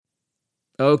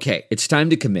Okay, it's time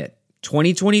to commit.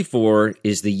 2024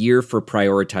 is the year for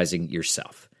prioritizing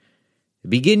yourself.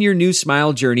 Begin your new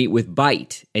smile journey with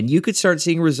Byte, and you could start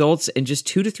seeing results in just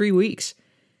 2 to 3 weeks.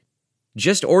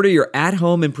 Just order your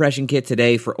at-home impression kit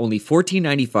today for only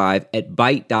 $14.95 at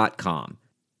Byte.com.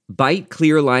 Byte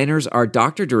clear liners are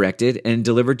doctor-directed and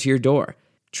delivered to your door.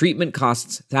 Treatment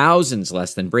costs thousands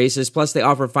less than braces, plus they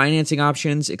offer financing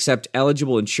options, accept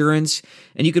eligible insurance,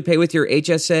 and you could pay with your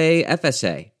HSA,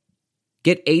 FSA.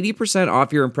 Get 80%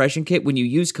 off your impression kit when you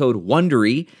use code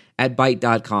WONDERY at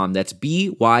Byte.com. That's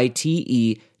BYTE.com.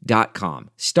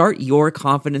 Start your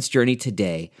confidence journey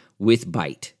today with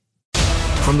Byte.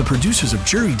 From the producers of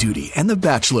Jury Duty and The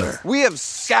Bachelor. We have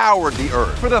scoured the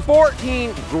earth for the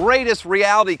 14 greatest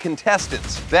reality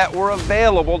contestants that were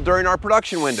available during our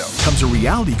production window. Comes a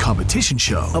reality competition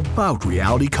show about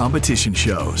reality competition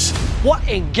shows. What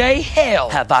in gay hell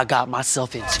have I got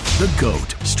myself into? The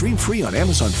GOAT. Stream free on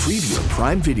Amazon Freeview and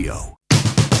Prime Video.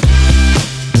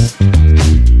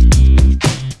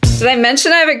 Did I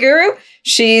mention I have a guru?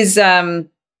 She's, you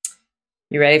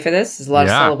ready for this? There's a lot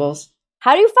of syllables.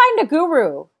 How do you find a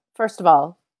guru, first of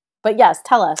all? But yes,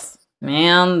 tell us.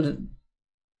 Man,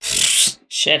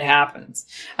 shit happens.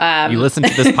 You listen to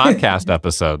this podcast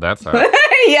episode, that's how.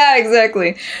 Yeah,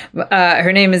 exactly.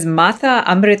 Her name is Matha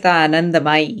Amrita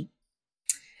Anandamayi.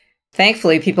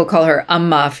 Thankfully, people call her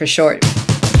Amma for short.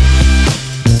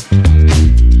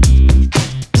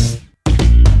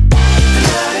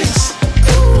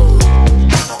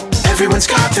 Everyone's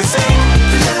got their thing.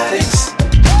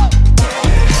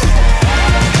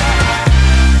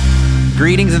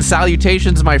 Greetings and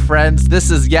salutations, my friends. This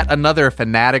is yet another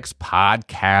Fanatics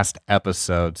podcast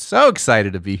episode. So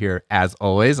excited to be here, as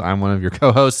always. I'm one of your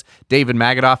co-hosts, David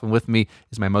Magadoff, and with me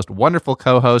is my most wonderful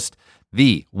co-host,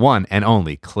 the one and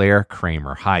only Claire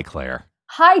Kramer. Hi, Claire.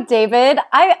 Hi, David.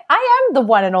 I am the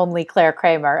one and only Claire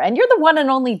Kramer, and you're the one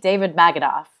and only David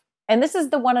Magadoff. And this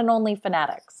is the one and only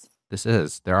Fanatics. This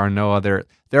is. There are no other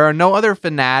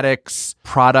Fanatics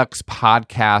products,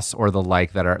 podcasts, or the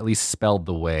like that are at least spelled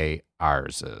the way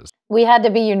ours is. We had to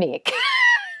be unique.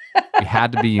 We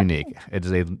had to be unique. It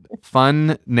is a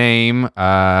fun name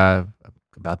about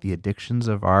the addictions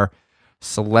of our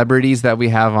celebrities that we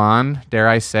have on, dare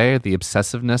I say, the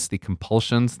obsessiveness, the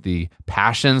compulsions, the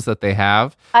passions that they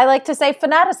have. I like to say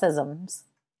fanaticisms.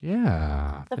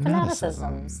 Yeah. The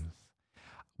fanaticisms.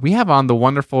 We have on the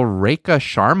wonderful Rekha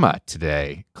Sharma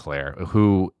today, Claire,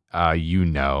 who you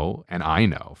know and I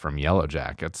know from Yellow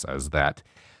Jackets as that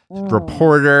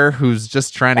reporter who's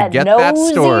just trying to get that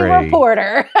story.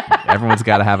 Reporter. Everyone's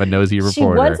got to have a nosy reporter. She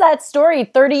wants that story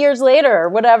 30 years later, or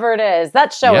whatever it is.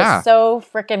 That show is so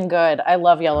freaking good. I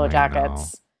love Yellow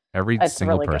Jackets. Every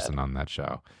single really person on that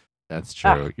show. That's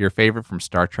true. Your favorite from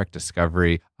Star Trek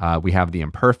Discovery. We have the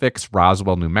Imperfects,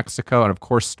 Roswell, New Mexico. And of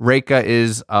course, Rekha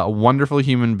is a wonderful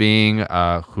human being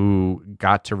who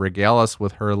got to regale us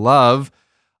with her love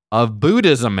of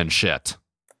Buddhism and shit.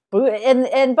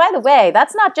 And by the way,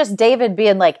 that's not just David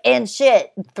being like, and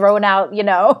shit, throwing out,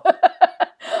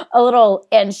 a little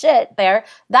and shit there.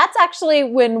 That's actually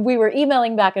when we were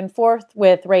emailing back and forth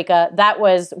with Rekha, that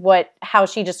was how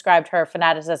she described her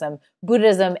fanaticism,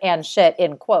 Buddhism and shit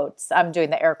in quotes. I'm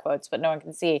doing the air quotes, but no one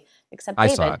can see except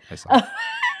David. I saw it.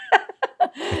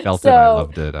 I felt it. I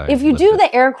loved it. If you do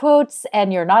the air quotes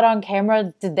and you're not on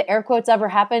camera, did the air quotes ever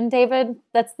happen, David?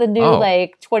 That's the new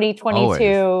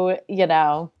 2022,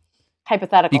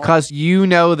 hypothetical. Because you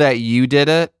know that you did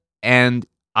it, and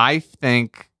I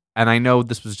think, and I know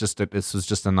this was just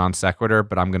a non sequitur,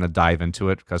 but I'm going to dive into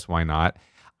it because why not?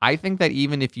 I think that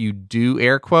even if you do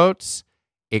air quotes,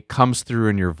 it comes through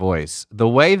in your voice. The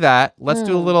way that, let's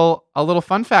do a little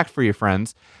fun fact for you,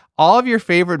 friends. All of your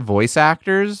favorite voice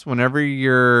actors, whenever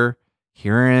you're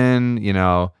hearing,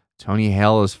 Tony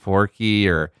Hale as Forky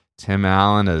or Tim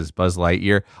Allen as Buzz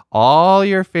Lightyear, all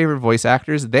your favorite voice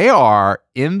actors, they are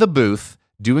in the booth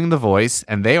doing the voice,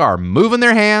 and they are moving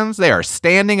their hands, they are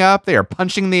standing up, they are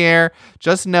punching the air.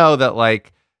 Just know that,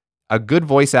 a good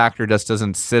voice actor just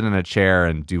doesn't sit in a chair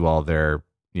and do all their,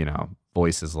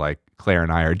 voices like Claire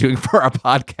and I are doing for our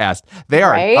podcast. They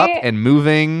are up and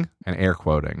moving and air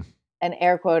quoting. And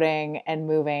air quoting and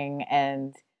moving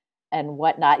and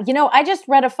whatnot. I just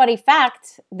read a funny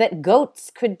fact that goats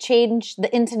could change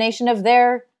the intonation of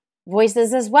their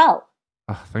voices as well.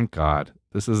 Oh, thank God.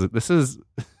 This is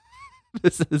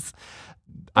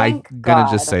I'm going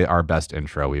to just say our best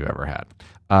intro we've ever had.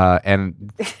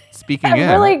 And speaking I'm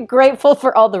really grateful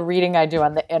for all the reading I do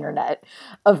on the internet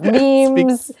of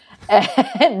memes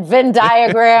and Venn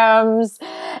diagrams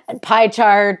and pie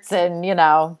charts and,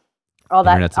 all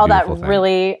that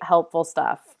really helpful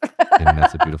stuff. And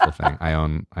that's a beautiful thing. I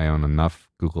own enough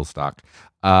Google stock.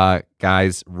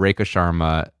 Guys, Rekha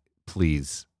Sharma,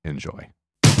 please enjoy.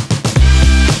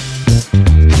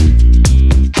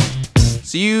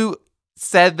 So you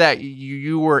said that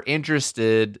you were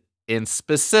interested in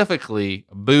specifically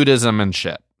Buddhism and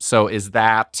shit. So is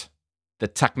that the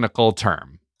technical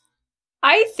term?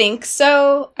 I think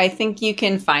so. I think you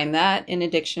can find that in a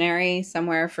dictionary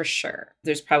somewhere for sure.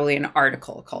 There's probably an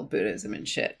article called Buddhism and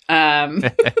shit.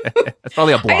 It's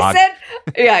probably a blog.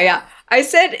 I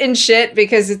said in shit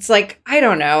because it's like, I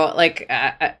don't know, like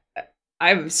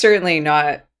I'm certainly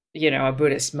not, a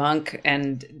Buddhist monk,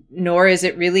 and nor is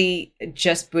it really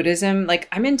just Buddhism. Like,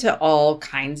 I'm into all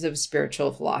kinds of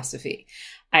spiritual philosophy.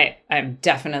 I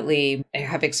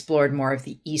have explored more of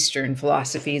the Eastern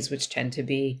philosophies, which tend to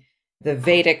be the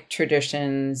Vedic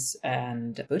traditions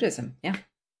and Buddhism. Yeah.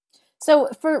 So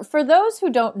for those who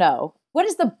don't know, what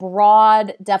is the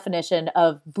broad definition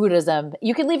of Buddhism?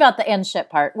 You can leave out the and shit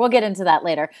part. We'll get into that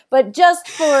later. But just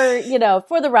for,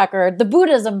 for the record, the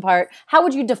Buddhism part, how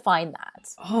would you define that?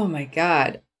 Oh my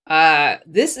God.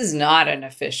 This is not an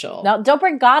official. No, don't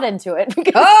bring God into it,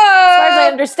 because as far as I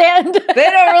understand, they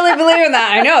don't really believe in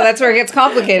that. I know, that's where it gets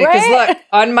complicated. Because look,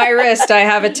 on my wrist, I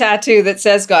have a tattoo that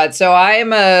says God. So I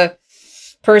am a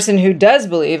person who does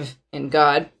believe in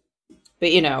God, but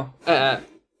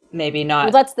maybe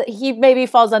not. Well, he maybe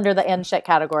falls under the and shit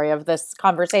category of this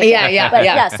conversation.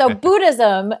 Yeah. So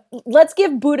Buddhism, let's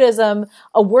give Buddhism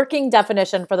a working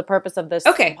definition for the purpose of this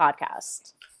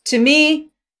podcast. To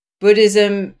me,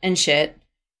 Buddhism and shit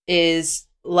is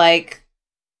like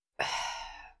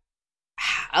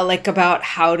about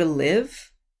how to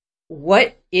live.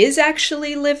 What is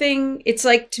actually living? It's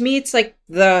like, to me, it's like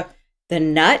the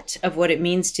nut of what it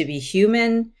means to be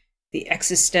human, the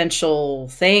existential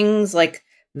things, like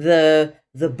the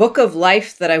book of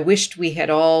life that I wished we had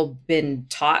all been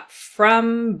taught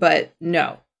from, but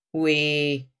no,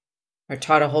 we are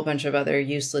taught a whole bunch of other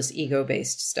useless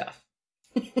ego-based stuff.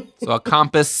 So a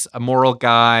compass, a moral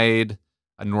guide,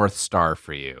 a North Star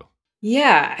for you.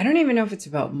 Yeah, I don't even know if it's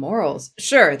about morals.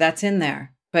 Sure, that's in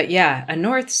there. But yeah, a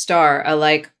North Star,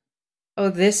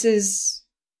 this is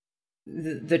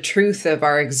the truth of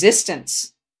our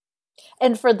existence.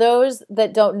 And for those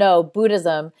that don't know,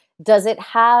 Buddhism, does it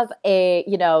have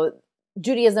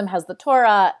Judaism has the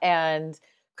Torah and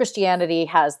Christianity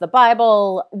has the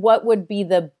Bible. What would be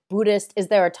the Buddhist? Is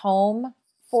there a tome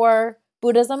for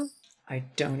Buddhism? I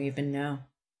don't even know.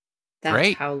 That's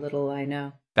Great. How little I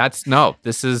know.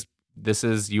 This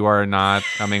is you are not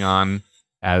coming on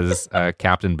as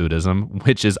Captain Buddhism,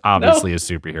 which is obviously a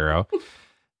superhero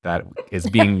that is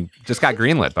being just got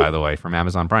greenlit, by the way, from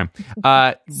Amazon Prime.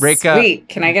 Rekha, sweet.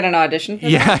 Can I get an audition for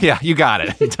that? Yeah, you got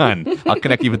it. Done. I'll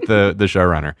connect you with the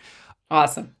showrunner.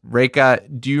 Awesome.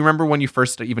 Rekha, do you remember when you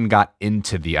first even got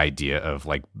into the idea of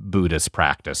like Buddhist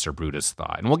practice or Buddhist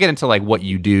thought? And we'll get into like what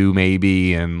you do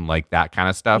maybe and like that kind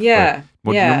of stuff. Yeah.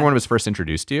 Do you remember when it was first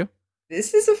introduced to you?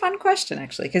 This is a fun question,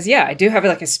 actually, because I do have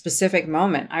like a specific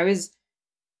moment. I was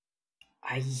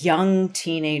a young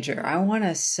teenager. I want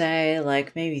to say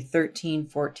like maybe 13,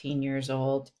 14 years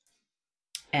old.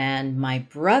 And my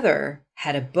brother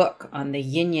had a book on the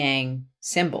yin yang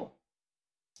symbol.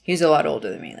 He's a lot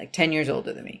older than me, like 10 years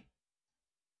older than me.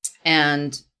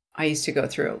 And I used to go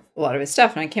through a lot of his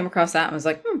stuff, and I came across that and was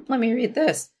like, let me read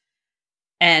this.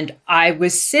 And I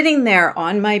was sitting there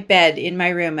on my bed in my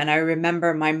room, and I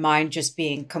remember my mind just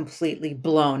being completely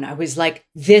blown. I was like,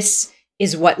 this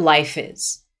is what life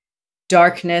is.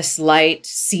 Darkness, light,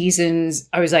 seasons.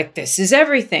 I was like, this is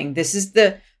everything.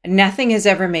 Nothing has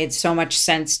ever made so much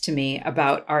sense to me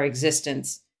about our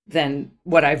existence than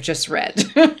what I've just read.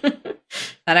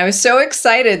 And I was so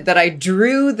excited that I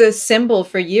drew the symbol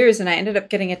for years, and I ended up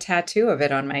getting a tattoo of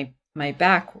it on my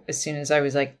back as soon as I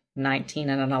was like 19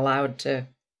 and allowed to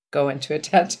go into a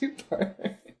tattoo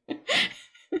parlor.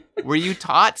 Were you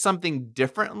taught something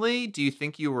differently? Do you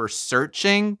think you were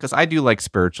searching? Because I do like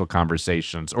spiritual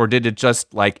conversations. Or did it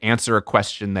just like answer a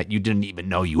question that you didn't even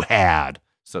know you had,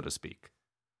 so to speak?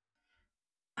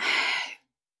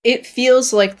 It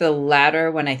feels like the latter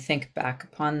when I think back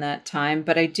upon that time,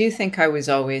 but I do think I was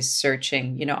always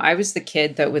searching. I was the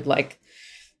kid that would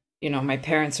my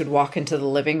parents would walk into the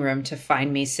living room to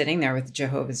find me sitting there with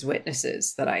Jehovah's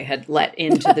Witnesses that I had let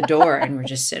into the door, and we're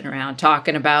just sitting around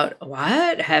talking about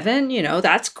what? Heaven?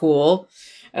 That's cool.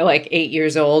 Like 8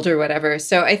 years old or whatever.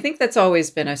 So I think that's always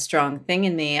been a strong thing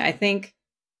in me. I think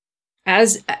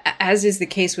as is the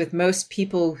case with most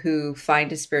people who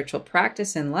find a spiritual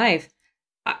practice in life,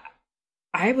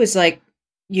 I was like,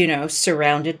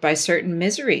 surrounded by certain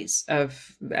miseries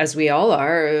of, as we all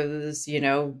are,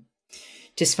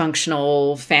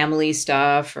 dysfunctional family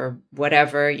stuff or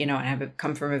whatever, and I have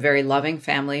come from a very loving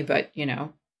family, but,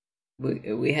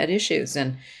 we had issues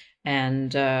and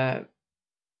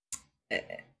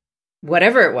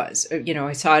whatever it was,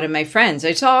 I saw it in my friends.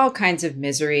 I saw all kinds of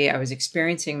misery. I was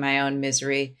experiencing my own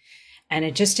misery, and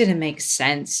it just didn't make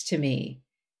sense to me.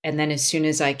 And then as soon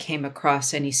as I came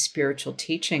across any spiritual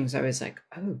teachings, I was like,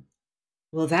 oh,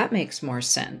 well, that makes more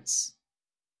sense.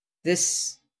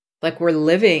 This, like, we're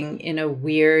living in a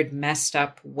weird, messed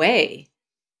up way.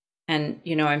 And,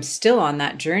 I'm still on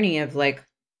that journey of like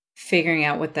figuring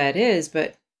out what that is.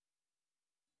 But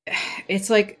it's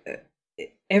like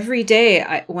every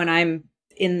day when I'm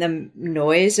in the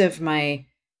noise of my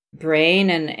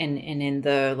brain and in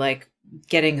the like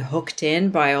getting hooked in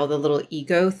by all the little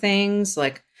ego things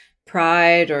like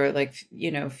pride or like,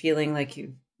 feeling like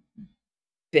you've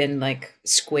been like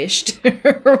squished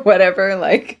or whatever,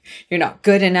 like you're not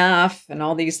good enough and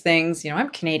all these things. I'm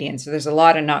Canadian, so there's a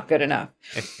lot of not good enough.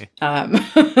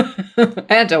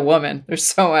 And a woman, there's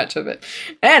so much of it.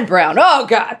 And brown, oh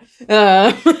God.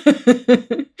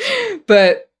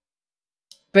 But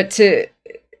to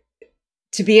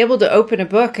be able to open a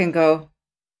book and go,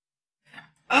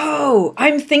 oh,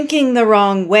 I'm thinking the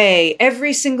wrong way.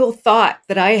 Every single thought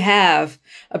that I have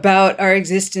about our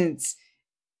existence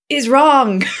is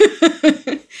wrong.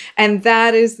 And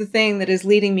that is the thing that is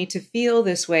leading me to feel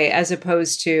this way, as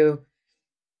opposed to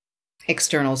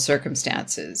external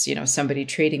circumstances, somebody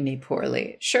treating me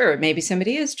poorly. Sure, maybe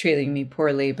somebody is treating me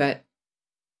poorly, but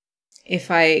if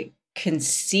I can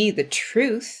see the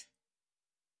truth,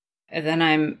 then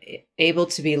I'm able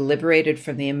to be liberated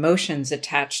from the emotions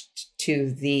attached to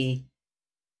the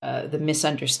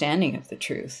misunderstanding of the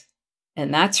truth.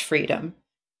 And that's freedom.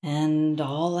 And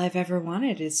all I've ever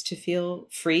wanted is to feel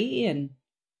free. And,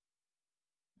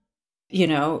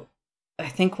 I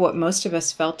think what most of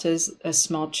us felt as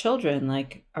small children,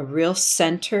 like a real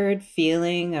centered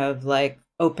feeling of like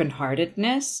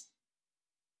open-heartedness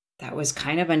that was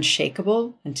kind of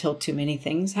unshakable until too many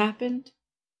things happened.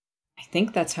 I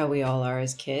think that's how we all are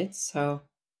as kids. So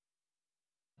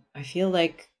I feel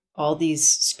like all these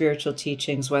spiritual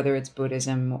teachings, whether it's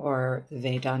Buddhism or the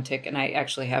Vedantic, and I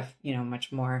actually have,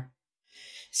 much more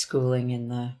schooling in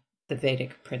the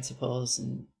Vedic principles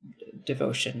and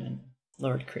devotion and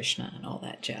Lord Krishna and all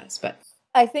that jazz. But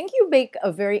I think you make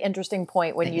a very interesting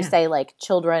point when you say like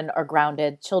children are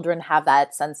grounded, children have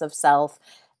that sense of self,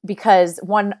 because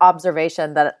one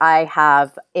observation that I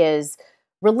have is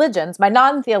religions, my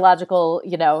non-theological,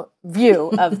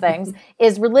 view of things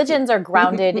is religions are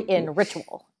grounded in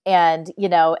ritual and,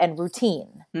 and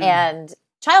routine. And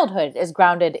childhood is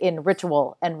grounded in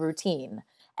ritual and routine.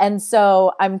 And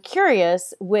so I'm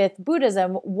curious, with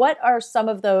Buddhism, what are some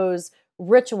of those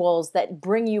rituals that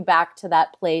bring you back to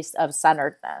that place of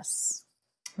centeredness?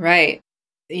 Right.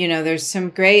 There's some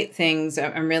great things.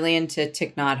 I'm really into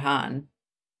Thich Nhat Hanh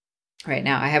right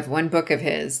now. I have one book of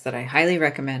his that I highly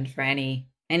recommend for any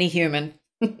human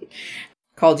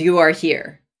called You Are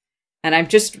Here. And I'm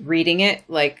just reading it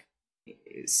like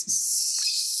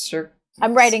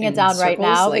I'm writing it down right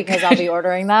now because I'll be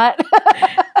ordering that.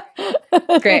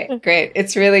 Great.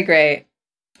 It's really great.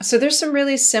 So there's some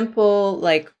really simple,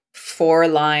 like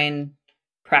 4-line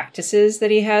practices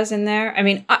that he has in there. I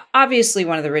mean, obviously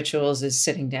one of the rituals is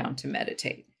sitting down to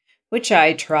meditate, which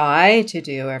I try to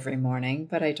do every morning,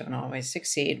 but I don't always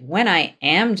succeed. When I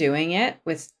am doing it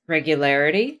with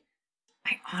regularity,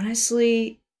 I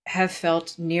honestly have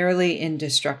felt nearly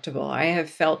indestructible. I have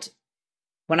felt,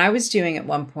 when I was doing at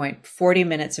one point 40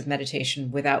 minutes of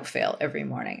meditation without fail every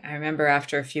morning, I remember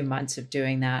after a few months of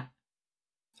doing that,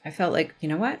 I felt like, you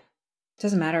know what? It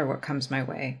doesn't matter what comes my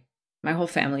way. My whole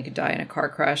family could die in a car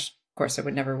crash. Of course, I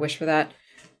would never wish for that,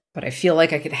 but I feel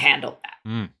like I could handle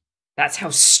that. That's how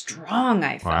strong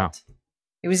I felt. Wow.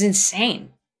 It was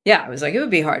insane. Yeah, I was like, it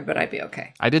would be hard, but I'd be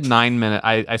okay. I did 9 minutes.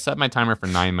 I set my timer for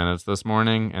 9 minutes this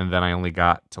morning, and then I only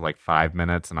got to like 5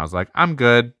 minutes, and I was like, I'm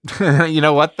good. You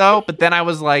know what, though? But then I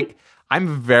was like,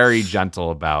 I'm very gentle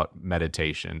about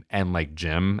meditation and like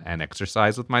gym and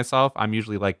exercise with myself. I'm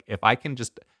usually like, if I can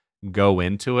just go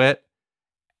into it,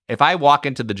 if I walk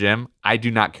into the gym, I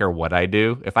do not care what I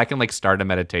do. If I can like start a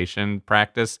meditation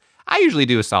practice, I usually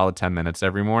do a solid 10 minutes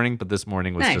every morning. But this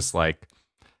morning was just like,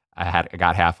 I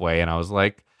got halfway and I was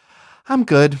like, I'm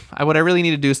good. What I really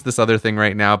need to do is this other thing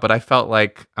right now. But I felt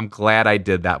like I'm glad I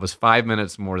did that. It was 5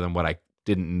 minutes more than what I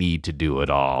didn't need to do at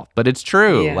all. But it's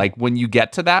true. Yeah. Like when you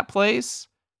get to that place,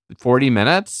 40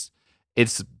 minutes,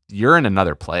 you're in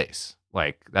another place.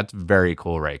 Like that's very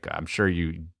cool, Rekha. I'm sure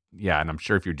and I'm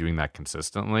sure if you're doing that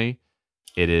consistently,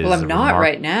 it is. Well, I'm not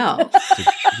right now.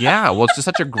 Yeah, well, it's just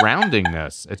such a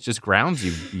groundingness. It just grounds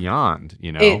you beyond,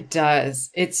 It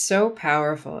does. It's so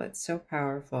powerful. It's so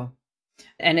powerful.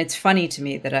 And it's funny to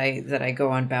me that I go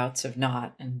on bouts of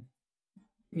not, and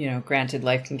granted,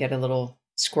 life can get a little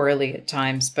squirrely at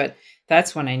times, but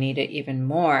that's when I need it even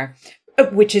more,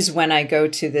 which is when I go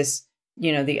to this,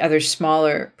 the other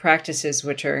smaller practices,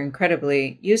 which are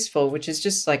incredibly useful, which is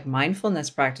just like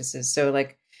mindfulness practices. So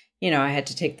like, I had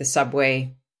to take the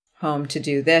subway home to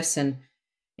do this, and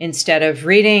instead of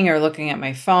reading or looking at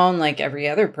my phone like every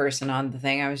other person on the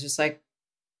thing, I was just like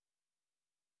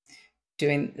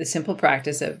doing the simple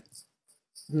practice of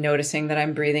noticing that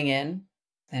I'm breathing in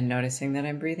and noticing that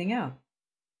I'm breathing out.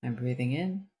 I'm breathing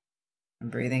in, I'm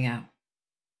breathing out,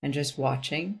 and just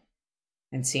watching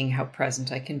and seeing how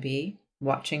present I can be,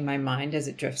 watching my mind as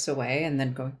it drifts away, and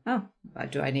then going, oh,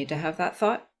 do I need to have that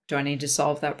thought? Do I need to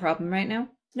solve that problem right now?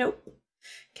 Nope.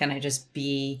 Can I just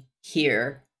be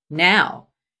here now?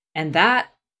 And that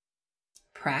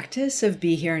practice of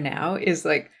be here now is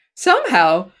like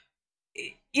somehow,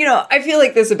 I feel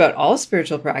like this about all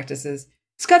spiritual practices.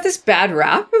 It's got this bad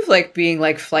rap of like being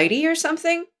like flighty or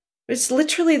something. It's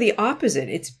literally the opposite.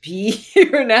 It's be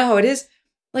here now. It is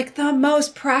like the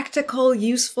most practical,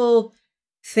 useful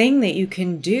thing that you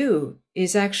can do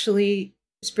is actually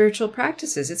spiritual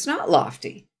practices. It's not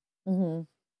lofty. Mm-hmm.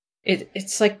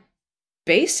 It's like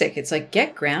basic. It's like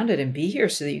get grounded and be here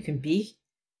so that you can be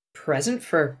present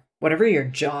for whatever your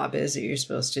job is that you're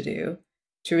supposed to do,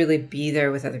 to really be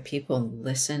there with other people and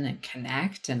listen and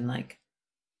connect and like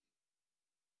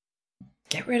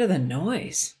get rid of the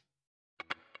noise.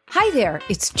 Hi there,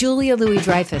 it's Julia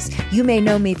Louis-Dreyfus. You may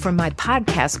know me from my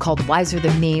podcast called Wiser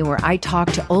Than Me, where I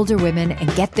talk to older women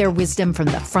and get their wisdom from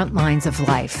the front lines of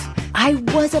life. I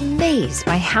was amazed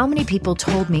by how many people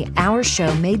told me our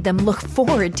show made them look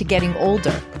forward to getting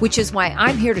older, which is why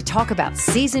I'm here to talk about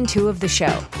season 2 of the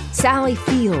show. Sally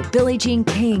Field, Billie Jean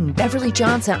King, Beverly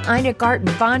Johnson, Ina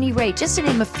Garten, Bonnie Raitt, just to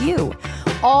name a few.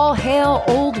 All hail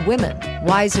old women.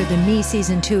 Wiser Than Me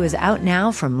season 2 is out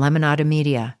now from Lemonada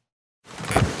Media.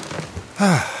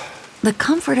 The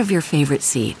comfort of your favorite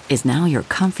seat is now your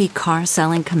comfy car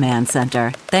selling command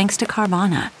center, thanks to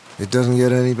Carvana. It doesn't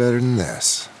get any better than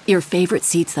this. Your favorite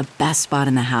seat's the best spot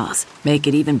in the house. Make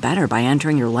it even better by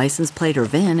entering your license plate or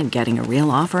VIN and getting a real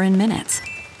offer in minutes.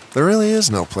 There really is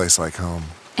no place like home.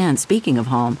 And speaking of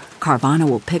home, Carvana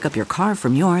will pick up your car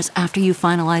from yours after you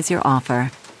finalize your offer.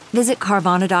 Visit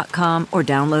Carvana.com or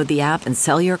download the app and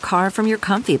sell your car from your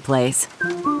comfy place.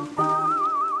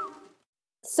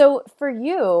 So for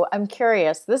you, I'm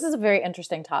curious, this is a very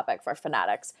interesting topic for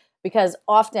fanatics, because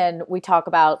often we talk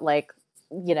about like,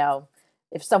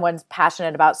 if someone's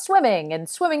passionate about swimming and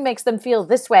swimming makes them feel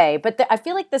this way, but I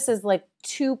feel like this is like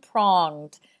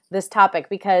two-pronged, this topic,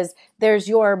 because there's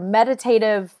your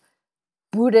meditative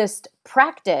Buddhist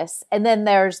practice, and then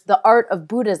there's the art of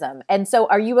Buddhism. And so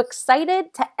are you as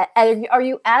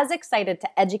excited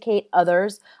to educate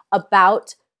others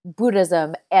about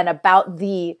Buddhism and about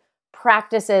the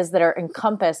practices that are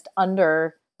encompassed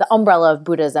under the umbrella of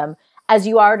Buddhism as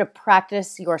you are to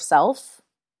practice yourself?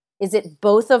 Is it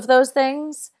both of those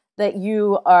things that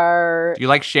you are... Do you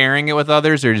like sharing it with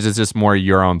others, or is it just more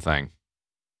your own thing?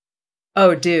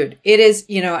 Oh, dude, it is,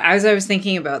 as I was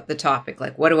thinking about the topic,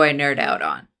 like, what do I nerd out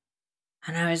on?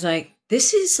 And I was like,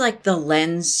 this is like the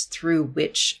lens through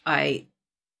which I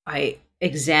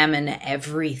examine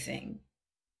everything.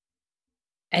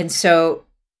 And so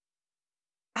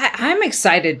I'm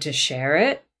excited to share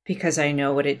it because I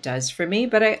know what it does for me,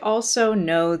 but I also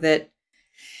know that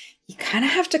you kind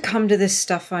of have to come to this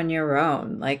stuff on your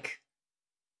own. Like,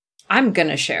 I'm going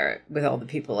to share it with all the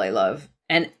people I love.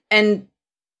 And I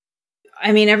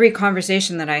mean, every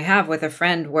conversation that I have with a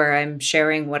friend where I'm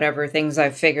sharing whatever things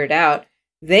I've figured out,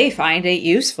 they find it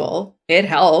useful. It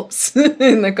helps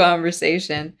in the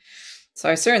conversation. So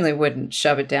I certainly wouldn't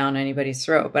shove it down anybody's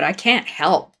throat, but I can't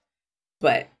help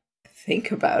but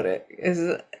think about it, because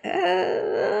I'm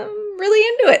really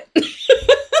into it.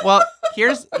 Well,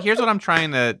 here's what I'm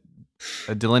trying to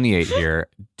delineate here.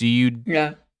 Do you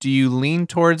lean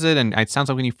towards it? And it sounds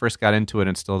like when you first got into it,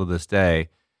 and still to this day,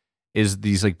 is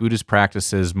these like Buddhist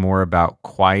practices more about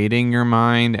quieting your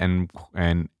mind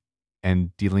and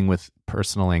dealing with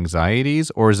personal anxieties,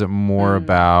 or is it more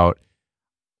about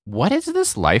what is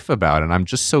this life about? And I'm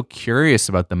just so curious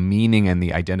about the meaning and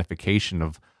the identification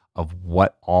of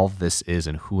what all this is,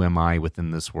 and who am I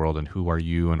within this world, and who are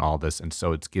you, and all this. And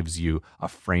so it gives you a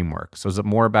framework. So is it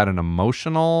more about an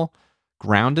emotional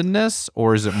groundedness,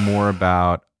 or is it more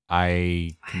about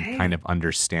I can kind of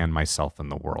understand myself in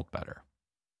the world better?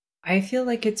 I feel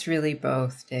like it's really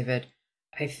both, David.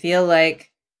 I feel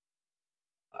like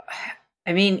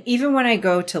I mean, even when I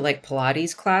go to like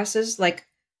Pilates classes, like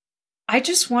I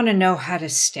just want to know how to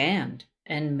stand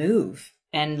and move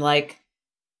and like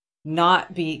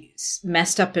not be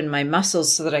messed up in my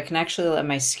muscles so that I can actually let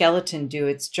my skeleton do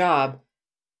its job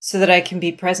so that I can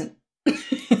be present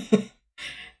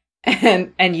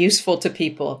and useful to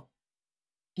people.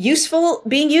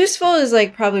 Being useful is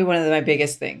like probably one of my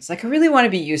biggest things. Like I really want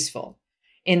to be useful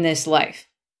in this life.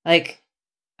 Like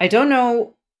I don't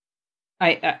know,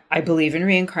 I believe in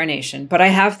reincarnation, but I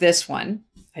have this one.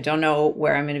 I don't know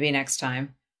where I'm going to be next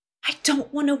time. I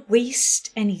don't want to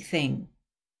waste anything.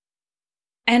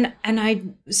 And I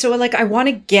want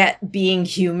to get being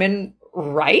human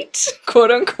right,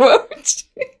 quote unquote.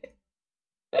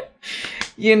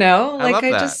 You know, like I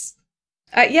love that. just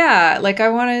I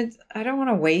don't want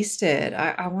to waste it.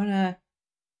 I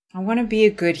want to be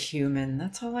a good human.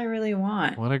 That's all I really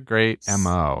want. What a great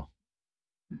MO.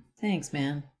 Thanks,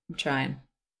 man. I'm trying.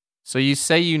 So you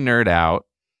say you nerd out,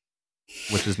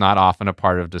 which is not often a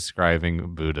part of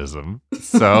describing Buddhism.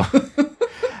 So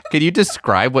can you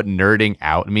describe what nerding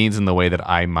out means in the way that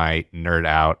I might nerd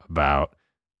out about,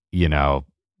 you know,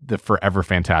 the Forever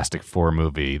Fantastic Four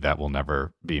movie that will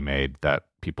never be made that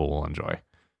people will enjoy?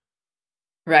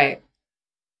 Right.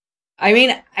 I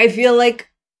mean, I feel like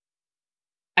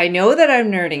I know that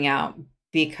I'm nerding out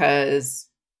because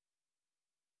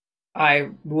I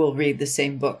will read the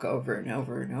same book over and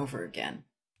over and over again.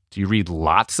 Do you read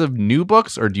lots of new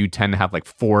books, or do you tend to have like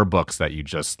 4 books that you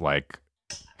just like?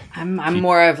 I'm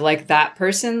more of like that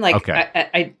person. Like,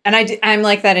 okay. I'm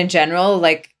like that in general.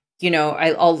 Like, you know,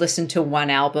 I'll listen to one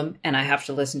album and I have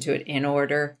to listen to it in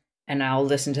order, and I'll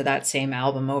listen to that same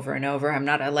album over and over. I'm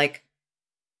not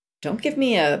don't give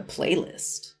me a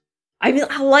playlist. I mean,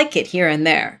 I like it here and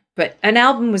there, but an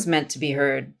album was meant to be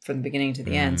heard from the beginning to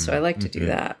the end, so I like to do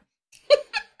that.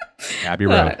 Abbey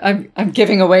Road. I'm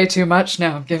giving away too much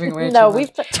now. I'm giving away too much.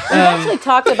 We've actually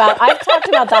talked about, I've talked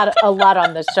about that a lot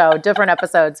on this show, different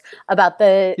episodes about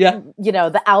the,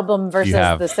 the album versus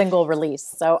the single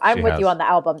release. So I'm with you on the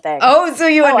album thing. Oh, so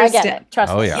you understand. I get it.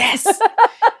 Trust me. Yeah. Yes.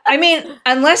 I mean,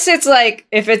 unless it's like,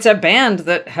 if it's a band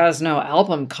that has no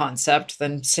album concept,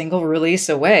 then single release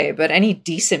away. But any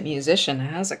decent musician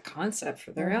has a concept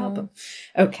for their album.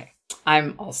 Okay.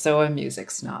 I'm also a music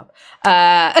snob.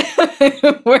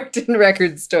 Worked in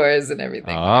record stores and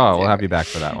everything. Oh, we'll have you back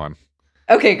for that one.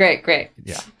 Okay, great.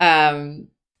 Yeah.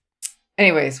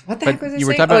 Anyways, what the heck was I saying? You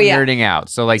were talking about nerding out.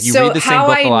 So like you read the same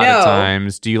book a lot of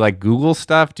times. Do you like Google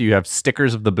stuff? Do you have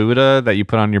stickers of the Buddha that you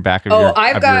put on your back of your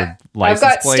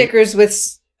license plate?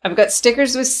 I've got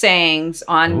stickers with sayings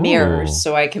on mirrors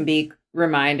so I can be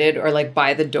reminded, or like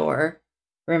by the door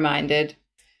reminded.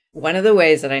 One of the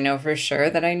ways that I know for sure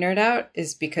that I nerd out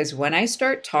is because when I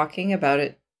start talking about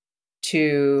it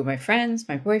to my friends,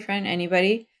 my boyfriend,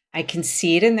 anybody, I can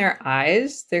see it in their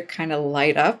eyes. They're kind of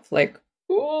light up like,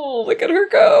 oh, look at her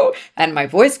go. And my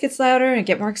voice gets louder and I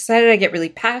get more excited. I get really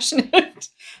passionate.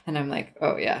 And I'm like,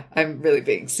 oh yeah, I'm really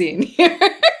being seen here.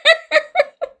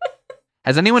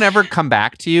 Has anyone ever come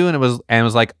back to you and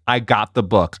was like, I got the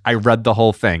book, I read the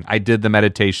whole thing, I did the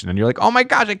meditation, and you're like, oh my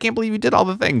gosh, I can't believe you did all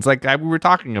the things like we were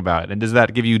talking about? And does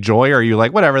that give you joy, or are you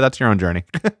like, whatever, that's your own journey?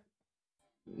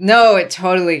 No, it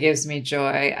totally gives me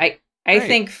joy. I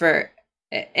think for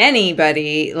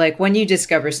anybody, like when you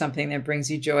discover something that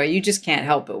brings you joy, you just can't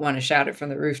help but want to shout it from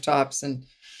the rooftops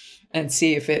and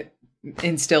see if it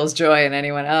instills joy in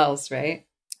anyone else, right?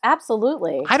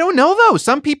 Absolutely. I don't know though.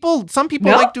 Some people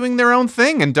like doing their own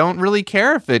thing and don't really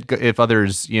care if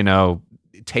others,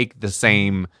 take the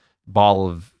same ball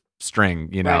of string,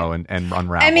 and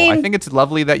unravel. I mean, I think it's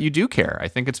lovely that you do care. I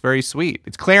think it's very sweet.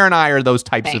 It's Claire and I are those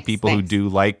types of people who do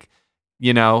like,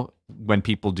 when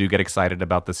people do get excited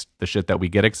about the shit that we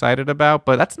get excited about,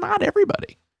 but that's not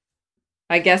everybody.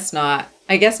 I guess not.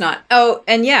 Oh,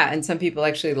 and yeah, and some people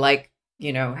actually like,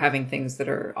 having things that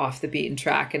are off the beaten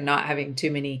track and not having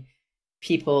too many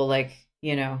people like,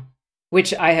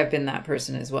 which I have been that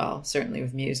person as well. Certainly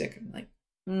with music. I'm like,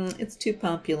 it's too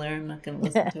popular. I'm not going to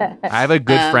listen to it. I have a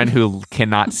good friend who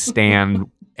cannot stand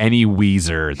any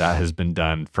Weezer that has been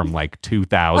done from like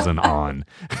 2000 on.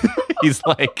 He's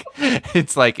like,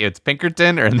 it's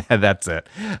Pinkerton and that's it.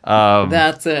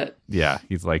 That's it. Yeah.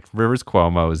 He's like, Rivers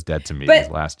Cuomo is dead to me these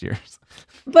last years.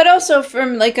 But also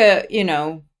from like a,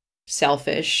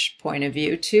 selfish point of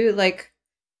view too, like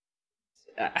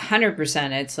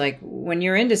 100%, it's like when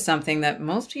you're into something that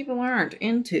most people aren't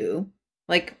into,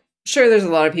 like sure there's a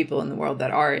lot of people in the world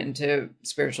that are into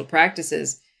spiritual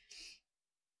practices,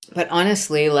 but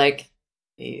honestly, like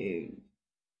in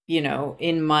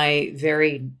my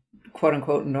very quote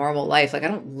unquote normal life. Like I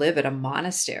don't live at a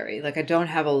monastery. Like I don't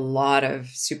have a lot of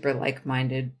super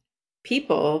like-minded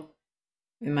people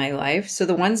in my life. So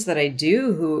the ones that I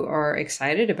do who are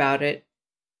excited about it,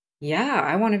 yeah,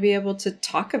 I want to be able to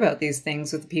talk about these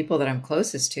things with the people that I'm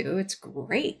closest to. It's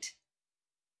great.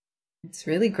 It's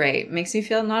really great. It makes me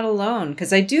feel not alone,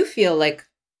 because I do feel like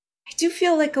a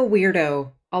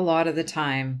weirdo a lot of the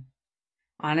time.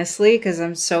 Honestly, because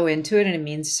I'm so into it and it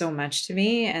means so much to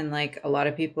me. And like a lot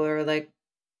of people are like,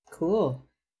 cool,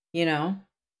 you know,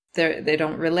 they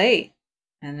don't relate.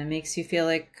 And it makes you feel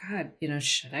like, God, you know,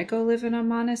 should I go live in a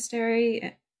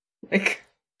monastery? Like,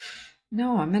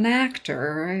 no, I'm an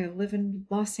actor. I live in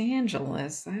Los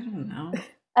Angeles. I don't know.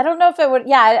 I don't know if it would.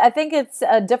 Yeah, I think it's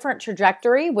a different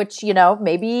trajectory, which, you know,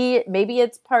 maybe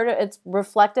it's it's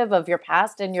reflective of your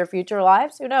past and your future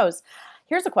lives. Who knows?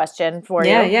 Here's a question for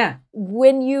you. Yeah.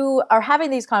 When you are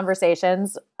having these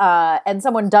conversations and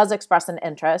someone does express an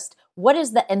interest, what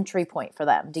is the entry point for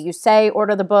them? Do you say,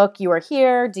 order the book, you are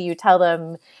here? Do you tell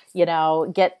them, you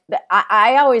know,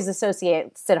 I always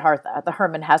associate Siddhartha, the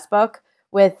Hermann Hesse book,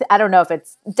 with, I don't know if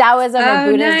it's Taoism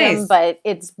or Buddhism, nice. but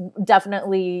it's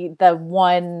definitely the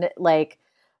one, like,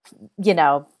 you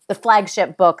know, the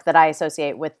flagship book that I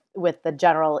associate with the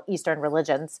general Eastern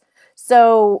religions.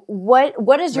 So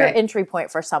what is your entry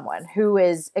point for someone who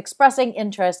is expressing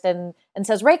interest and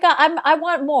says, Rekha, I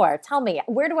want more. Tell me,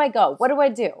 where do I go? What do I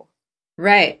do?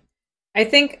 Right. I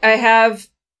think I have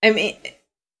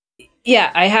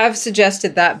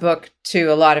suggested that book to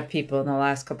a lot of people in the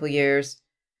last couple of years.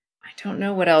 I don't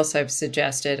know what else I've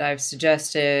suggested. I've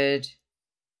suggested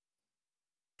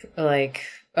like,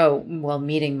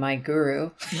 meeting my guru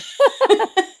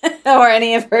or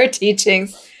any of her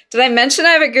teachings. Did I mention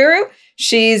I have a guru?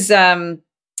 She's, you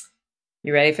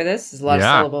ready for this? There's a lot of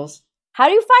syllables. How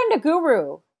do you find a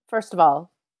guru, first of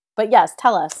all? But yes,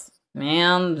 tell us.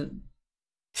 Man,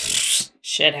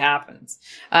 shit happens.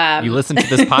 You listen to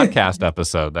this podcast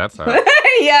episode. That's all right.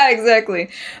 Yeah, exactly.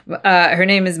 Her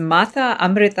name is Mata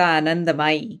Amrita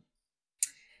Anandamayi.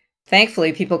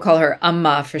 Thankfully, people call her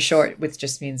Amma for short, which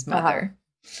just means mother.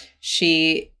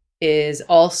 She is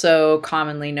also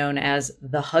commonly known as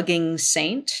the Hugging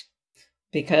Saint,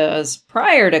 because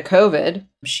prior to COVID,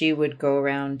 she would go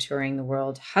around touring the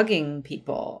world, hugging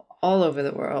people all over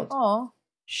the world. Oh,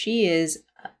 she is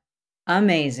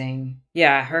amazing.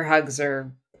 Yeah, her hugs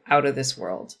are out of this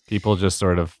world. People just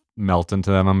sort of melt into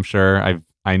them, I'm sure.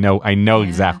 I know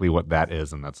exactly what that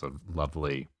is, and that's a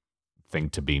lovely thing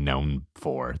to be known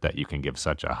for, that you can give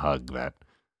such a hug that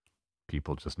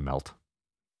people just melt.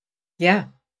 Yeah.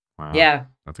 Wow. Yeah.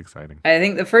 That's exciting. I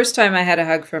think the first time I had a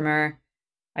hug from her,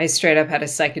 I straight up had a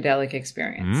psychedelic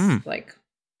experience. Like,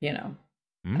 you know,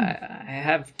 I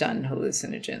have done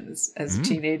hallucinogens as a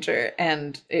teenager,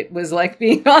 and it was like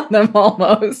being on them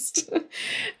almost.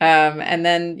 And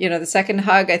then, you know, the second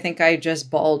hug, I think I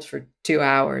just bawled for 2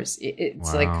 hours.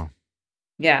 It's like,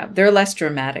 yeah, they're less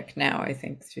dramatic now. I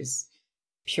think she's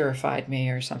purified me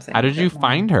or something. How did you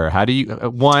find her? How do you,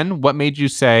 one, what made you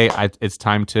say it's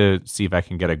time to see if I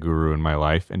can get a guru in my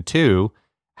life? And two,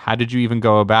 how did you even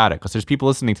go about it? Because there's people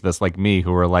listening to this like me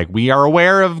who are like, we are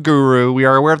aware of guru. We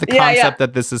are aware of the concept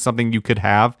that this is something you could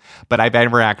have, but I've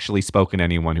never actually spoken to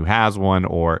anyone who has one.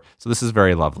 So this is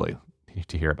very lovely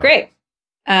to hear about. Great.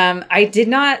 I did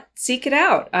not seek it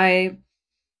out.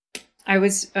 I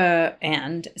was,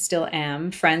 and still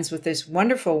am, friends with this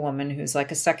wonderful woman who's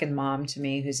like a second mom to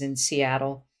me, who's in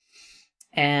Seattle.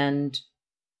 And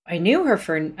I knew her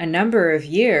for a number of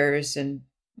years and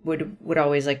would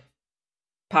always like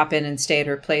pop in and stay at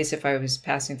her place if I was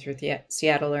passing through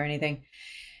Seattle or anything.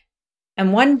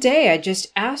 And one day I just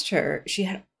asked her, she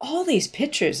had all these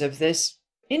pictures of this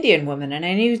Indian woman. And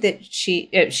I knew that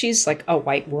she's like a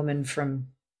white woman from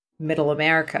middle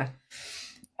America.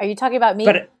 Are you talking about me,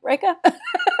 Rekha?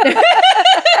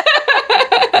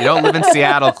 You don't live in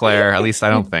Seattle, Claire. At least I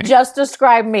don't think. Just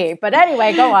describe me. But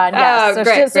anyway, go on. Yes. Oh,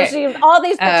 great. She, all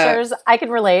these pictures, I can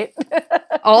relate.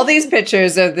 All these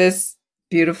pictures of this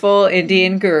beautiful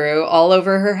Indian guru all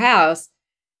over her house.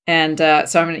 And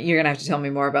so you're going to have to tell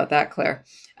me more about that, Claire.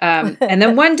 And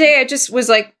then one day I just was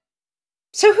like,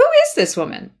 so who is this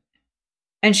woman?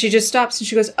 And she just stops and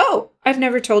she goes, oh, I've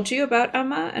never told you about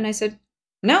Amma. And I said,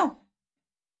 no.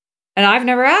 And I've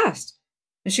never asked.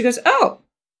 And she goes, oh,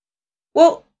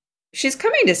 well, she's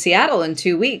coming to Seattle in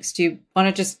 2 weeks. Do you want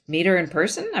to just meet her in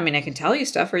person? I mean, I can tell you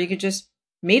stuff, or you could just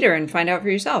meet her and find out for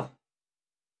yourself.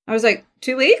 I was like,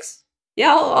 2 weeks?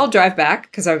 Yeah, I'll drive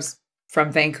back, because I was from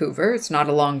Vancouver. It's not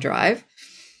a long drive.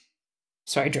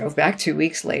 So I drove back 2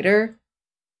 weeks later,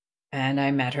 and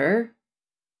I met her,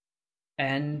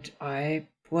 and I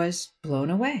was blown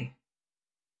away.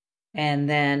 And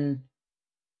then,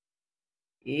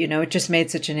 it just made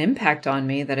such an impact on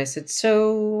me that I said,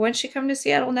 so when's she come to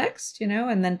Seattle next?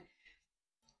 And then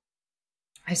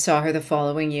I saw her the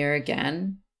following year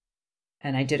again.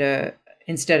 And I did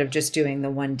instead of just doing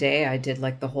the one day, I did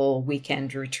like the whole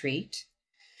weekend retreat.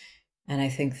 And I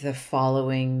think the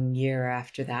following year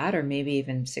after that, or maybe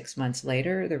even 6 months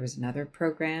later, there was another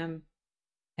program.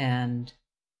 And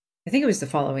I think it was the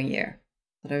following year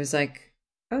that I was like,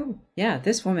 oh, yeah,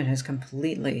 this woman has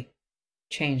completely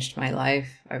changed my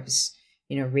life. I was,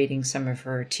 reading some of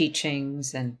her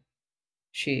teachings, and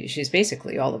she's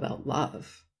basically all about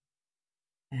love.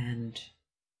 And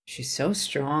she's so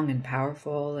strong and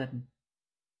powerful, and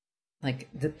like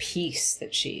the peace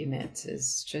that she emits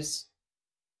is just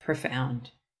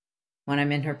profound. When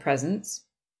I'm in her presence,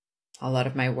 a lot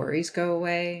of my worries go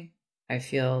away. I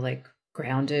feel like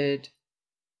grounded,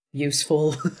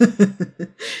 useful,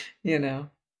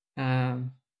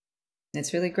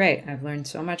 It's really great. I've learned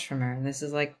so much from her. And this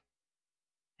is like,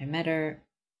 I met her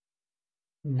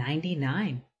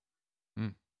 99.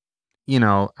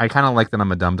 I kind of like that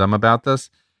I'm a dum-dum about this,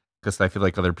 because I feel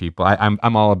like other people,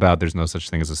 I'm all about there's no such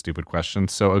thing as a stupid question.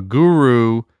 So a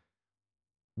guru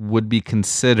would be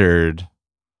considered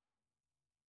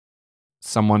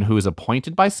someone who is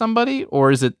appointed by somebody,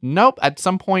 or is it nope, at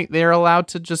some point they're allowed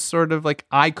to just sort of like,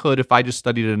 I could, if I just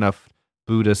studied enough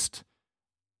Buddhist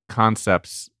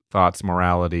concepts, thoughts,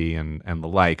 morality, and the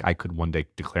like, I could one day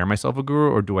declare myself a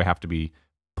guru? Or do I have to be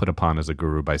put upon as a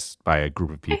guru by a group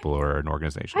of people or an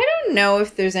organization? I don't know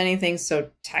if there's anything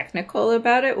so technical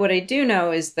about it. What I do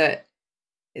know is that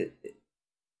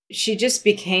she just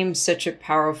became such a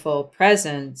powerful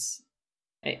presence.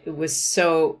 It was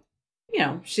so,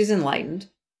 she's enlightened.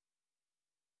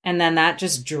 And then that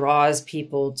just draws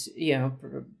people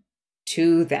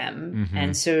to them. Mm-hmm.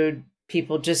 And so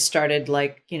people just started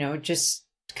like, just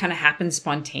kind of happened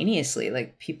spontaneously.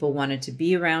 Like people wanted to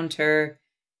be around her.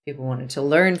 People wanted to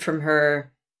learn from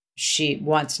her. She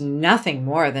wants nothing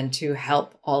more than to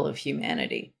help all of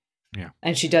humanity. Yeah.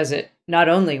 And she does it not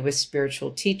only with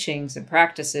spiritual teachings and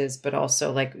practices, but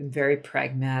also like in very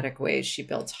pragmatic ways. She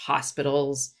builds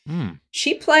hospitals.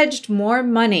 She pledged more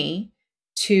money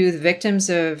to the victims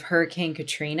of Hurricane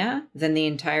Katrina than the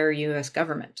entire U.S.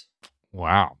 government.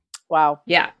 Wow.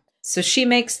 Yeah. So she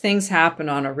makes things happen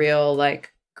on a real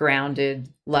like grounded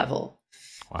level.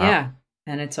 Wow. Yeah.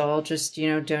 And it's all just,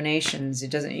 donations.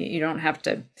 You don't have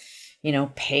to,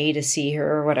 pay to see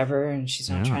her or whatever. And she's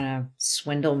not trying to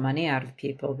swindle money out of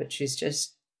people, but she's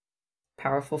just a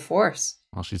powerful force.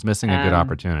 Well, she's missing a good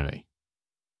opportunity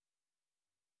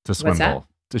to swindle. What's that?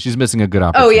 So she's missing a good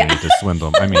opportunity to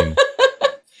swindle. I mean,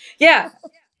 yeah,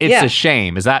 it's a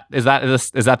shame. Is that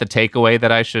the takeaway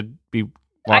that I should be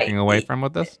walking away from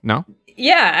with this? No?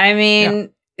 Yeah. I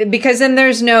mean, because then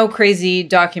there's no crazy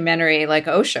documentary like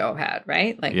Osho had,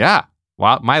 right? Like, yeah.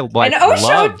 Wow, my wife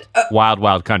loved Wild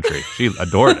Wild Country. She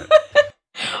adored it.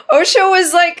 Osho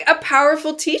was like a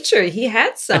powerful teacher. He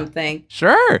had something.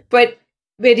 Sure. But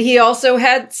he also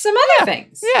had some other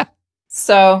things. Yeah.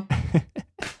 So,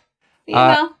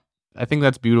 I think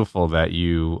that's beautiful that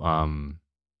you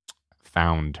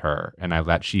found her, and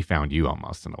that she found you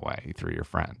almost in a way through your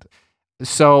friend.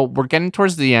 So we're getting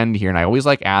towards the end here, and I always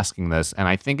like asking this, and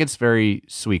I think it's very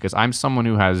sweet because I'm someone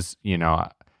who has,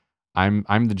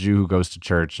 I'm the Jew who goes to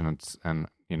church, and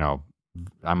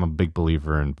I'm a big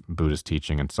believer in Buddhist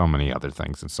teaching and so many other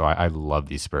things, and so I love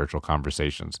these spiritual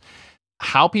conversations.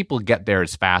 How people get there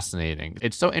is fascinating.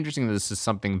 It's so interesting that this is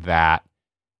something that,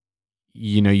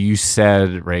 you said,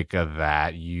 Rekha,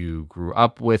 that you grew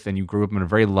up with, and you grew up in a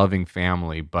very loving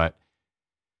family, but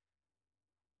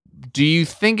do you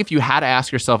think if you had to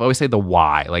ask yourself, I always say the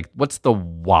why, like what's the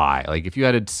why? Like if you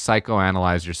had to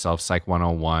psychoanalyze yourself, Psych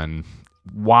 101,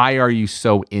 why are you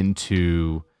so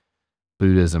into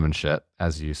Buddhism and shit,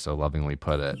 as you so lovingly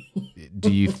put it?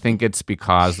 Do you think it's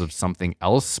because of something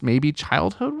else, maybe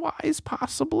childhood-wise,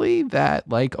 possibly? That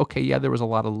like, okay, yeah, there was a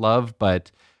lot of love,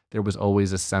 but there was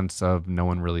always a sense of no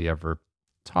one really ever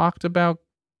talked about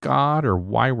God or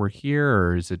why we're here?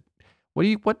 Or is it,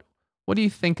 what do you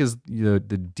think is the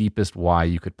deepest why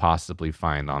you could possibly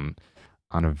find on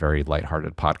a very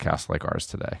lighthearted podcast like ours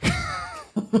today?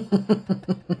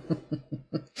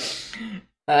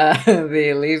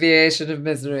 The alleviation of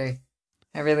misery.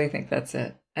 I really think that's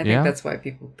it. I think that's why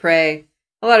people pray.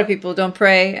 A lot of people don't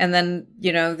pray, and then,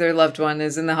 their loved one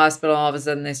is in the hospital, all of a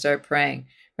sudden they start praying,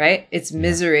 right? It's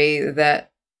misery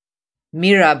that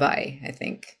Mirabai, I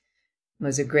think,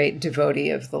 was a great devotee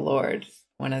of the Lord,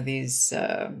 one of these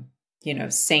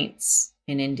saints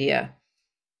in India.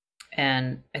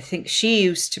 And I think she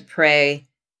used to pray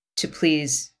to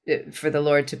please for the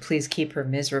Lord to please keep her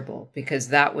miserable, because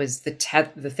that was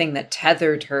the thing that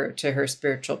tethered her to her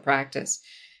spiritual practice.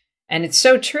 And it's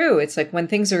so true. It's like when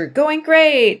things are going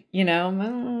great,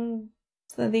 the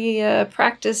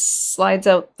practice slides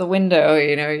out the window.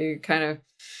 You kind of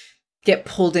get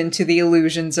pulled into the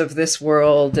illusions of this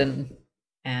world, and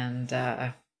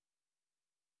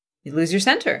you lose your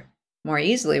center more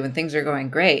easily when things are going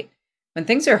great. When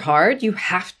things are hard, you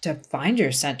have to find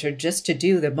your center just to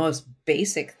do the most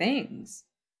basic things.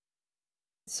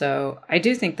 So I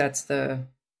do think that's the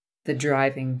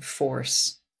driving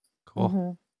force. Cool.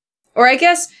 Mm-hmm. Or I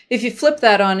guess if you flip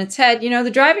that on its head,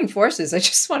 the driving force is I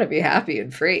just want to be happy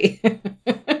and free.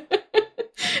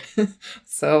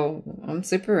 So I'm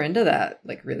super into that,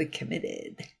 like really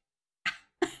committed.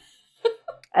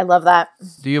 I love that.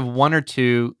 Do you have one or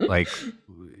two, like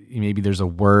maybe there's a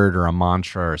word or a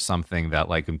mantra or something that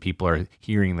like when people are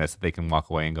hearing this, they can walk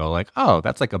away and go like, oh,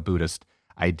 that's like a Buddhist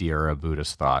idea or a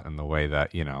Buddhist thought, in the way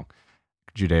that,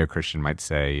 Judeo-Christian might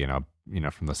say,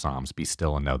 from the Psalms, be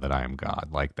still and know that I am God.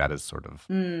 Like that is sort of,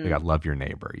 you got love your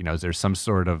neighbor. Is there some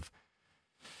sort of,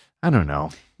 I don't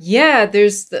know. Yeah,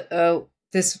 there's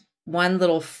this one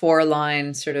little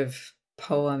 4-line sort of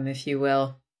poem, if you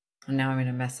will. And now I'm going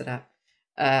to mess it up.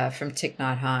 From Thich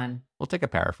Nhat Hanh. We'll take a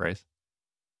paraphrase.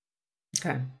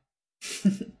 Okay.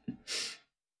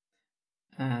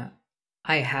 I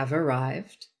have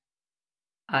arrived.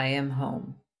 I am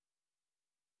home.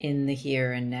 In the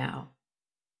here and now.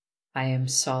 I am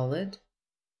solid.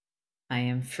 I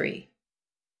am free.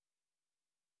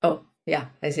 Oh, yeah,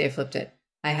 I see I flipped it.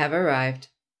 I have arrived.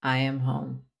 I am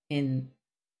home.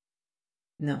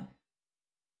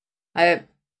 I'll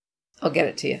get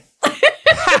it to you.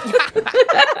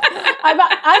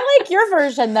 I like your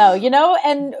version though,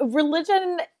 and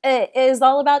religion is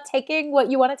all about taking what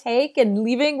you want to take and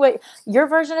leaving what your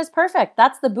version is perfect.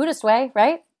 That's the Buddhist way,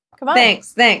 right? Come on.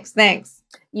 Thanks.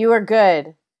 You are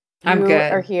good. I'm good.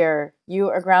 You are here. You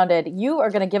are grounded. You are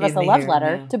going to give us a love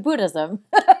letter to Buddhism.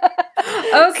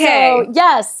 Okay. So,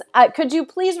 yes. Could you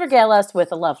please regale us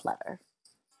with a love letter?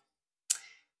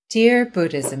 Dear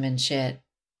Buddhism and shit.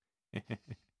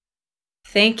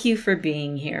 Thank you for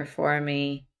being here for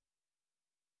me.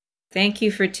 Thank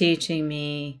you for teaching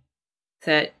me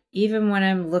that even when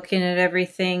I'm looking at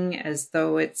everything as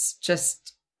though it's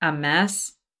just a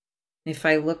mess, if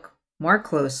I look more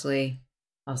closely,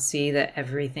 I'll see that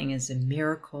everything is a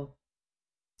miracle.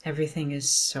 Everything is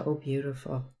so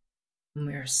beautiful. And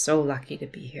we are so lucky to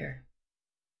be here.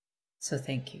 So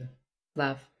thank you.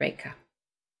 Love, Rekha.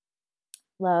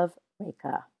 Love,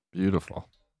 Rekha. Beautiful.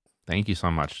 Thank you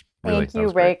so much. Really, thank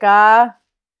you, Rekha.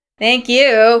 Thank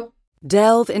you.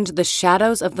 Delve into the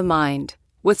shadows of the mind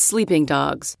with Sleeping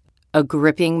Dogs, a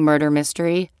gripping murder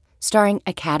mystery starring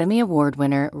Academy Award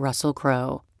winner Russell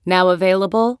Crowe. Now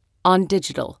available on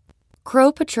digital.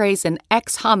 Crowe portrays an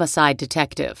ex-homicide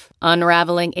detective,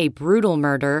 unraveling a brutal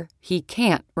murder he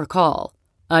can't recall.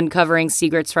 Uncovering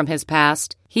secrets from his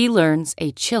past, he learns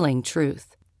a chilling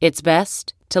truth. It's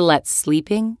best to let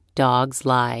sleeping dogs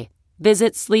lie.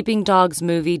 Visit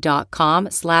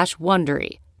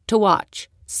sleepingdogsmovie.com/Wondery to watch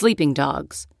Sleeping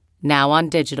Dogs, now on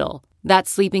digital.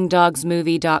 That's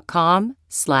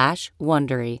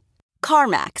sleepingdogsmovie.com/Wondery.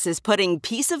 CarMax is putting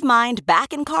peace of mind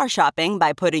back in car shopping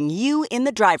by putting you in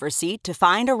the driver's seat to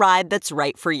find a ride that's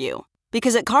right for you.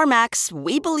 Because at CarMax,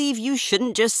 we believe you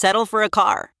shouldn't just settle for a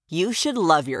car. You should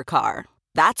love your car.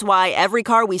 That's why every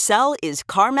car we sell is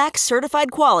CarMax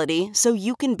certified quality, so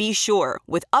you can be sure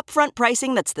with upfront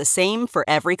pricing that's the same for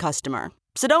every customer.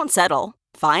 So don't settle.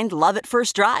 Find love at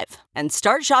first drive and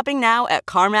start shopping now at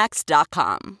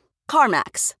CarMax.com.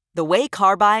 CarMax, the way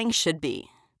car buying should be.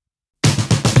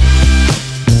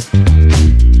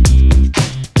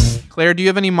 Claire, do you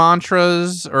have any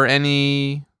mantras or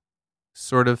any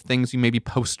sort of things you maybe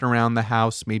post around the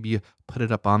house? Maybe you put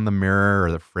it up on the mirror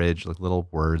or the fridge, like little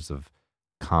words of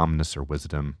calmness or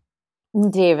wisdom.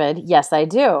 David, yes, I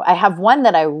do. I have one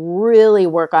that I really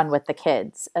work on with the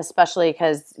kids, especially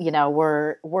because,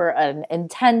 we're an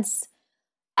intense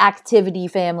activity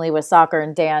family with soccer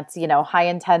and dance, high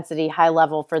intensity, high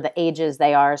level for the ages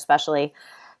they are, especially.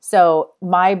 So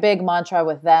my big mantra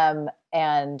with them,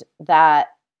 and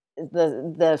that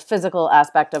the physical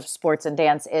aspect of sports and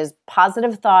dance, is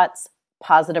positive thoughts,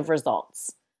 positive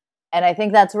results. And I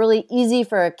think that's really easy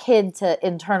for a kid to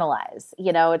internalize.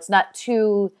 It's not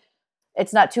too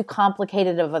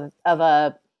complicated of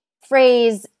a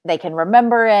phrase. They can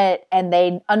remember it and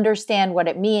they understand what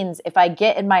it means. If I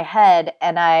get in my head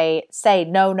and I say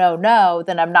no, no, no,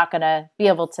 then I'm not going to be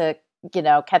able to,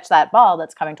 catch that ball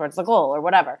that's coming towards the goal or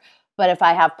whatever. But if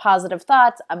I have positive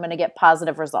thoughts, I'm going to get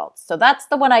positive results. So that's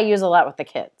the one I use a lot with the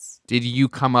kids. Did you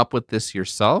come up with this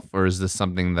yourself, or is this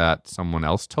something that someone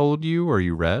else told you or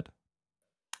you read?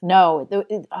 No,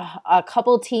 a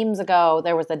couple teams ago,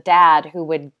 there was a dad who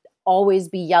would always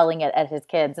be yelling at his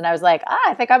kids. And I was like,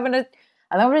 I think I'm going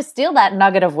to steal that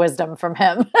nugget of wisdom from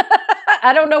him.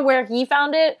 I don't know where he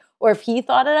found it or if he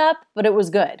thought it up, but it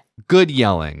was good. Good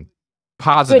yelling.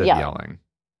 Positive yelling.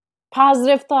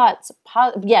 Positive thoughts.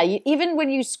 Even when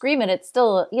you scream it, it's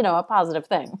still, a positive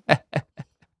thing.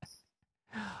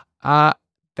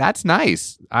 That's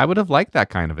nice. I would have liked that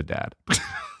kind of a dad.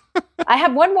 I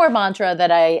have one more mantra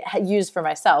that I use for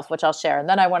myself, which I'll share. And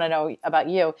then I want to know about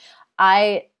you.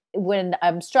 When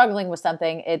I'm struggling with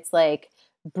something, it's like,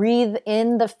 breathe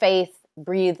in the faith,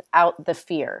 breathe out the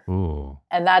fear. Ooh.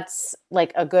 And that's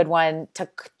like a good one to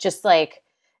just like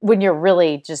when you're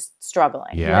really just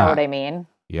struggling. Yeah. You know what I mean?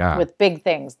 Yeah. With big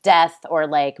things, death or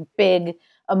like big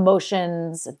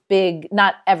emotions,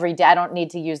 not every day. I don't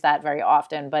need to use that very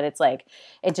often, but it's like,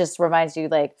 it just reminds you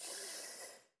like,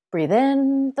 breathe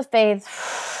in the faith,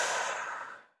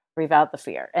 breathe out the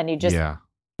fear. And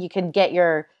you can get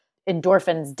your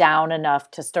endorphins down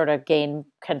enough to sort of gain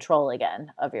control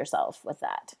again of yourself with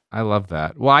that. I love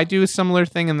that. Well, I do a similar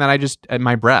thing in that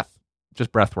my breath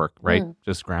work, right?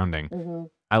 Just grounding. Mm-hmm.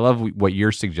 I love what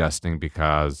you're suggesting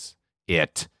because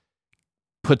it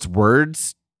puts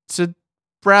words to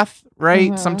breath,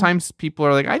 right? Mm-hmm. Sometimes people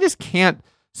are like, I just can't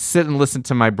sit and listen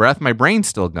to my breath. My brain's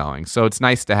still going. So it's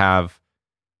nice to have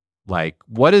like,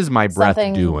 what is my breath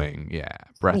doing? Yeah.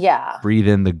 Breath. Yeah. Breathe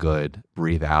in the good,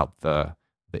 breathe out the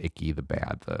icky, the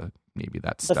bad, maybe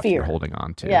that stuff fear you're holding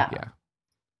on to. Yeah.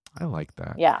 I like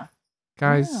that. Yeah.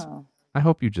 Guys, I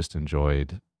hope you just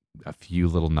enjoyed a few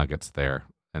little nuggets there,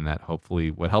 and that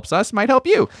hopefully what helps us might help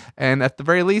you. And at the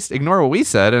very least, ignore what we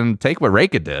said and take what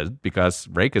Rekha did, because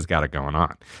Rekha's got it going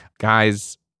on.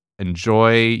 Guys,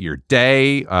 enjoy your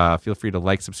day. Feel free to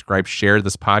like, subscribe, share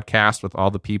this podcast with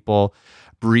all the people.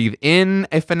 Breathe in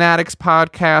a Fanatics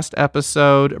podcast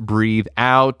episode. Breathe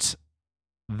out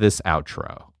this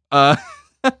outro.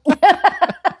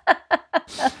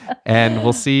 And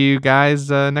we'll see you guys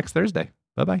next Thursday.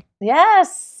 Bye-bye.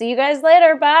 Yes. See you guys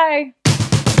later. Bye.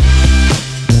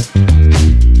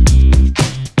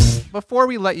 Before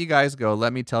we let you guys go,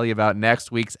 let me tell you about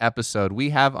next week's episode. We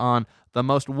have on the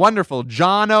most wonderful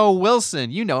John O. Wilson.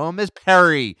 You know him as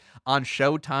Perry on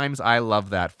Showtime's I Love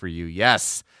That For You.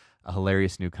 Yes, a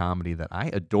hilarious new comedy that I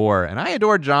adore. And I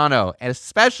adore John O., and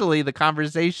especially the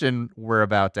conversation we're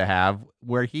about to have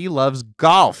where he loves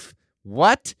golf.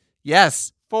 What?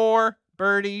 Yes, 4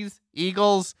 birdies,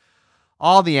 eagles,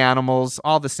 all the animals,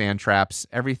 all the sand traps,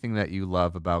 everything that you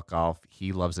love about golf.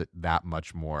 He loves it that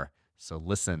much more. So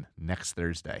listen next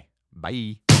Thursday.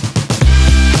 Bye.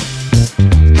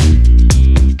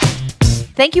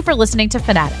 Thank you for listening to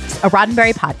Fanatics, a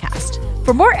Roddenberry podcast.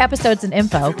 For more episodes and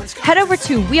info, head over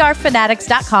to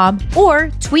wearefanatics.com or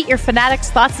tweet your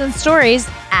Fanatics thoughts and stories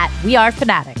at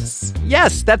wearefanatics.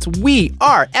 Yes, that's We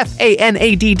Are,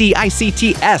 FANADDICTS.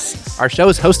 Our show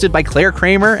is hosted by Claire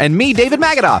Kramer and me, David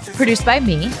Magadoff. Produced by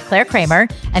me, Claire Kramer,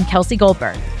 and Kelsey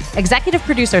Goldberg. Executive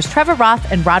producers Trevor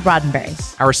Roth and Rod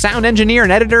Roddenberry. Our sound engineer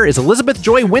and editor is Elizabeth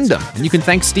Joy Wyndham, and you can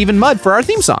thank Stephen Mudd for our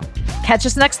theme song. Catch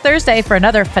us next Thursday for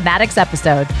another Fanatics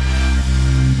episode.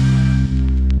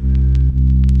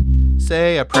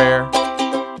 Say a prayer.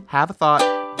 Have a thought.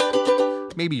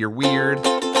 Maybe you're weird.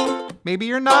 Maybe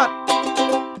you're not.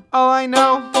 All I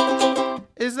know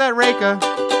is that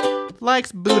Rekha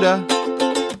likes Buddha.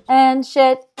 And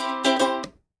shit.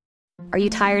 Are you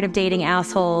tired of dating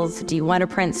assholes? Do you want a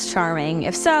Prince Charming?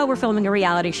 If so, we're filming a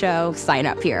reality show. Sign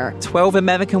up here. 12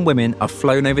 American women are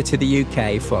flown over to the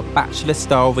UK for a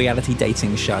bachelor-style reality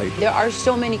dating show. There are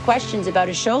so many questions about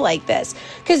a show like this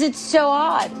because it's so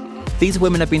odd. These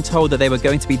women have been told that they were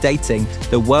going to be dating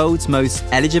the world's most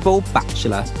eligible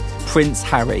bachelor, Prince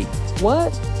Harry.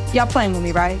 What? Y'all playing with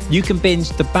me, right? You can binge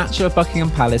The Bachelor of Buckingham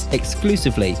Palace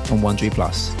exclusively on Wondery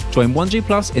Plus. Join Wondery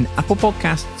Plus in Apple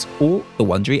Podcasts or the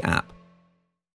Wondery app.